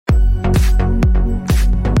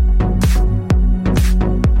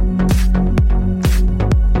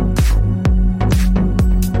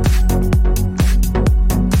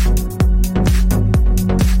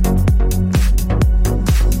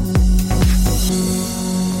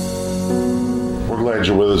Glad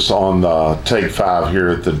you're with us on Take 5 here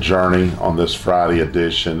at The Journey on this Friday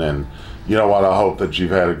edition. And you know what? I hope that you've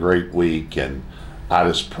had a great week. And I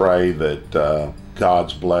just pray that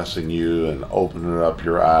God's blessing you and opening up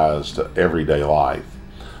your eyes to everyday life.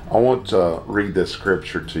 I want to read this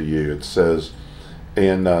scripture to you. It says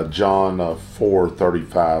in John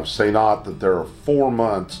 4:35, "Say not that there are 4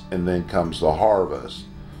 months and then comes the harvest,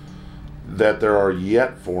 that there are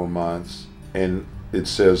yet 4 months, and it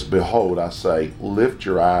says, Behold, I say, lift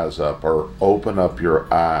your eyes up," or open up your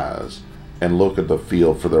eyes and look at the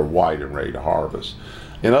field, for they're white and ready to harvest.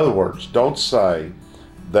 In other words, don't say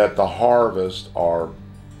that the harvest or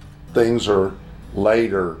things are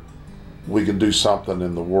later, we can do something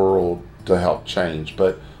in the world to help change,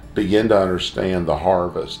 but begin to understand the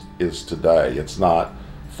harvest is today. It's not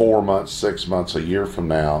 4 months, 6 months, a year from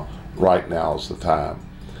now. Right now is the time.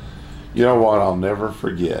 You know what? I'll never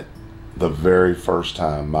forget the very first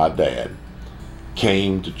time my dad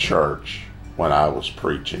came to church when I was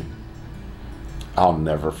preaching. I'll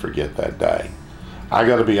never forget that day. I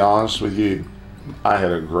got to be honest with you, I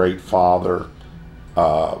had a great father.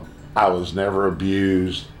 I was never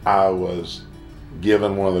abused. I was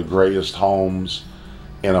given one of the greatest homes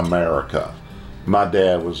in America. My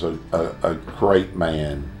dad was a great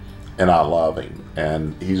man, and I love him.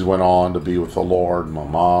 And he's went on to be with the Lord. My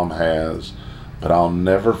mom has. But I'll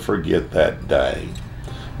never forget that day,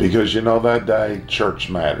 because you know, that day church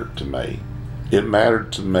mattered to me. It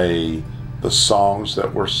mattered to me the songs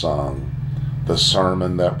that were sung, the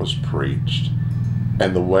sermon that was preached,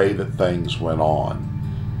 and the way that things went on.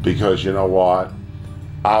 Because you know what?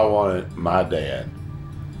 I wanted my dad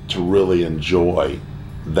to really enjoy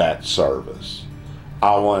that service.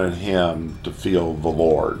 I wanted him to feel the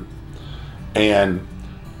Lord. And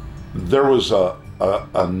there was a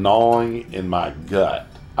gnawing in my gut.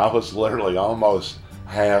 I was literally almost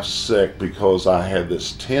half sick because I had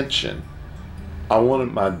this tension. I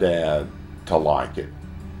wanted my dad to like it.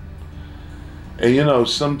 And you know,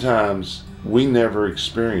 sometimes we never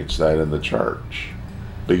experience that in the church,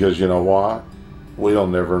 because you know what? We'll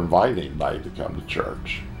never invite anybody to come to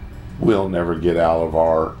church. We'll never get out of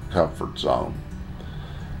our comfort zone.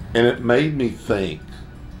 And it made me think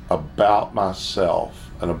about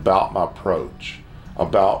myself and about my approach.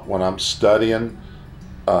 About when I'm studying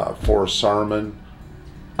for a sermon,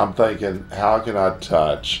 I'm thinking, how can I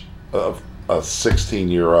touch a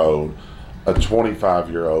 16-year-old, a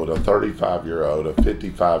 25-year-old, a 35-year-old, a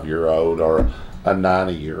 55-year-old, or a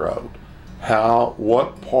 90-year-old?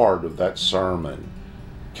 What part of that sermon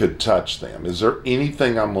could touch them? Is there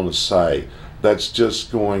anything I'm going to say that's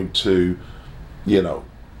just going to,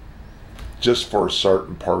 just for a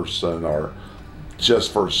certain person or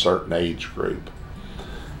just for a certain age group?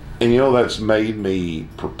 And that's made me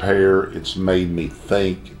prepare. It's made me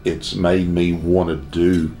think. It's made me want to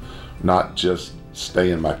do, not just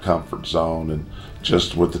stay in my comfort zone and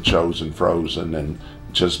just with the chosen frozen and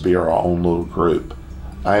just be our own little group.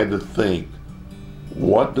 I had to think,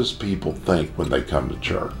 what does people think when they come to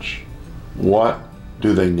church? What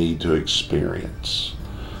do they need to experience?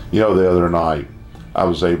 The other night, I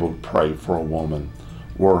was able to pray for a woman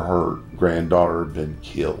where her granddaughter had been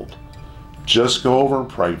killed. Just go over and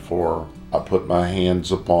pray for her. I put my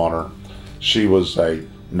hands upon her. She was a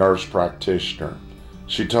nurse practitioner.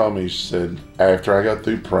 She told me, she said, after I got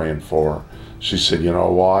through praying for her, she said, you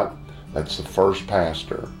know what? That's the first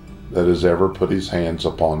pastor that has ever put his hands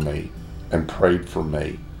upon me and prayed for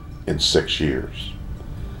me in 6 years.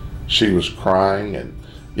 She was crying, and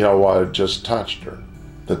you know what? It just touched her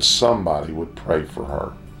that somebody would pray for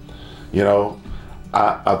her.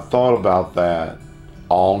 I thought about that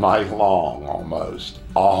all night long, almost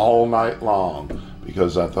all night long,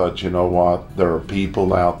 because I thought, you know what, there are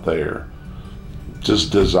people out there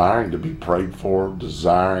just desiring to be prayed for,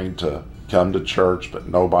 desiring to come to church, but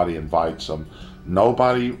nobody invites them.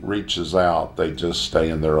 Nobody reaches out. They just stay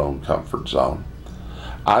in their own comfort zone.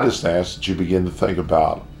 I just ask that you begin to think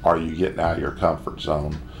about, are you getting out of your comfort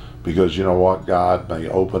zone? Because you know what, God may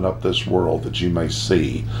open up this world that you may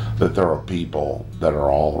see that there are people that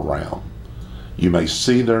are all around. You may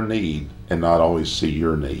see their need and not always see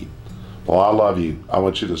your need. Well, I love you. I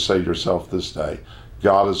want you to say to yourself this day,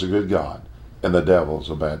 God is a good God and the devil is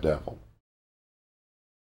a bad devil.